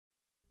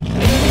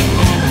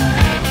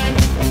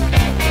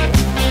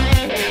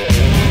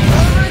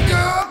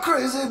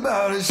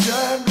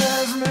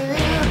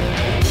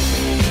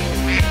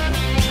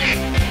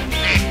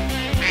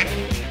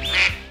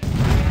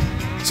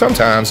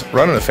Sometimes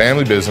running a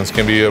family business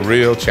can be a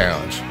real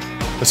challenge,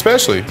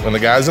 especially when the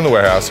guys in the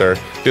warehouse are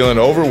feeling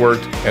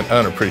overworked and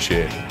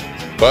unappreciated.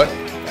 But,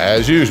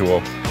 as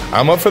usual,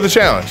 I'm up for the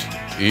challenge,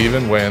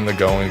 even when the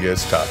going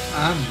gets tough.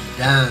 I'm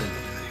done.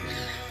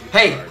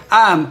 Hey,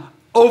 I'm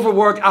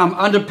overworked, I'm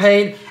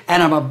underpaid,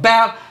 and I'm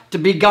about to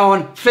be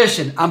going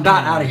fishing. I'm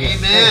about out of here.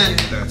 Amen.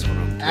 That's what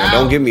I'm. Now,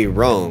 don't get me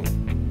wrong.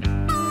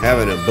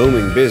 Having a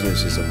booming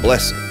business is a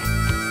blessing.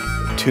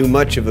 But too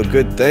much of a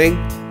good thing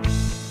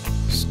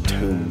is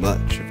too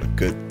much of a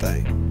good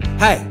thing.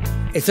 Hey,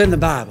 it's in the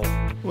Bible.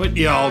 What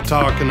y'all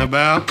talking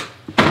about?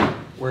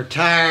 We're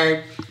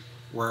tired,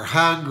 we're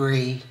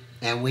hungry,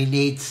 and we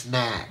need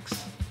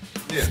snacks.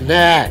 Yeah.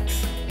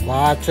 Snacks.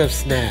 Lots of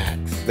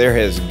snacks. There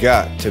has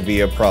got to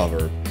be a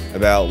proverb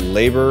about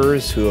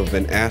laborers who have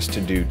been asked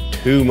to do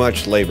too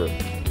much labor,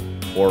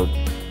 or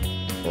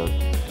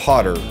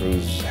potter who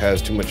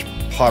has too much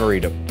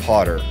pottery to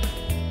potter.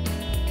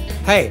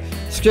 Hey,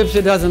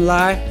 scripture doesn't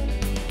lie.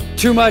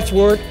 Too much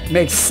work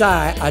makes Si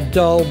a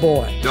dull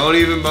boy. Don't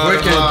even bother.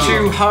 Working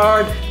too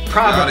hard, Got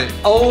probably it.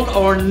 Old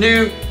or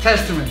New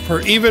Testament.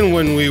 For even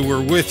when we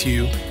were with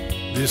you,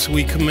 this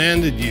we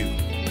commanded you,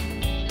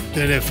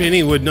 that if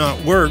any would not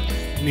work,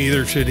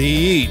 neither should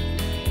he eat.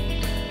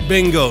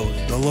 Bingo,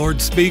 the Lord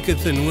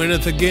speaketh and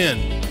winneth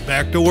again.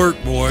 Back to work,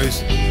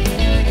 boys.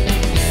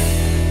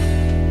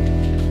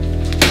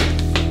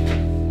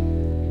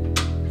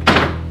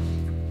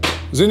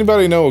 Does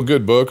anybody know a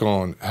good book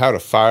on how to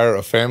fire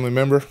a family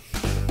member?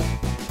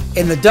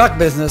 In the duck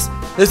business,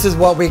 this is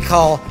what we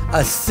call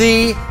a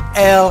CLM.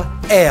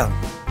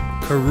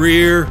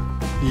 Career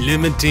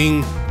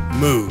limiting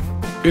move.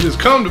 It has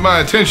come to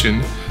my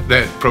attention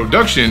that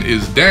production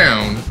is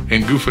down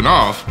and goofing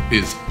off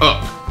is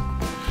up.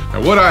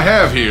 Now what I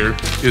have here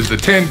is the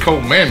 10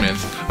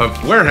 commandments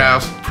of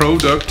warehouse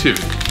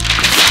productivity.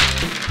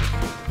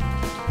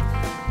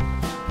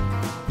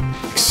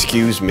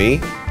 Excuse me?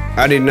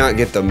 I did not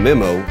get the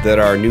memo that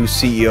our new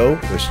CEO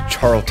was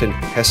Charlton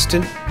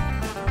Heston.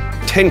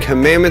 10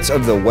 commandments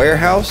of the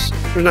warehouse?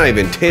 There's not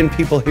even 10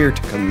 people here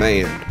to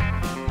command.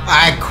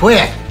 I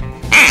quit.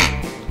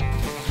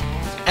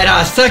 And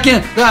I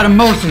second that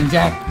emotion,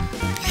 Jack.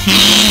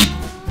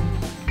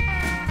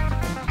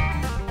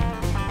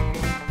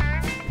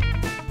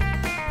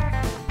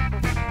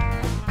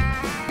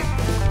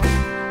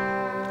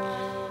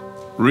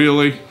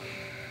 Really?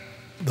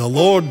 The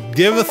Lord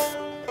giveth,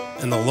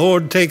 and the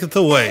Lord taketh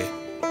away.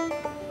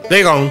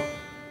 They gone.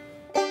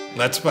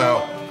 Let's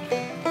bow.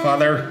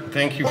 Father,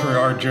 thank you for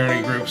our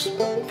journey groups.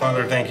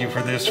 Father, thank you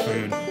for this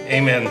food.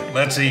 Amen.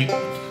 Let's eat.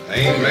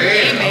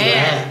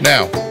 Amen.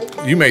 Now,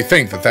 you may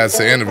think that that's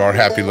the end of our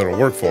happy little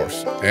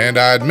workforce, and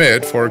I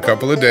admit for a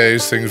couple of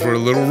days things were a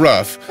little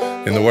rough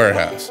in the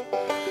warehouse.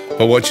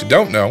 But what you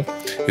don't know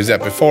is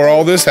that before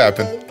all this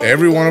happened,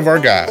 every one of our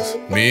guys,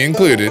 me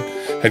included,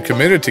 had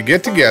committed to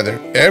get together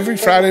every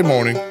Friday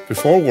morning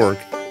before work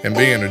and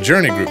be in a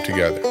journey group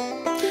together.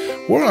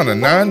 We're on a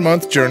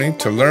 9-month journey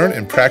to learn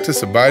and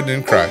practice abiding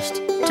in Christ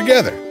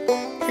together.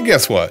 And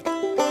guess what?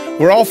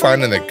 We're all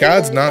finding that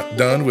God's not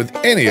done with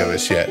any of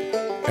us yet.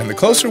 And the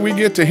closer we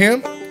get to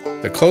Him,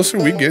 the closer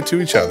we get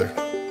to each other.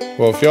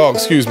 Well, if y'all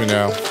excuse me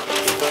now,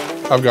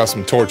 I've got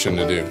some torching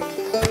to do.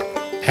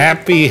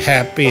 Happy,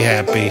 happy,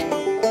 happy.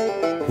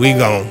 We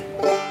gone.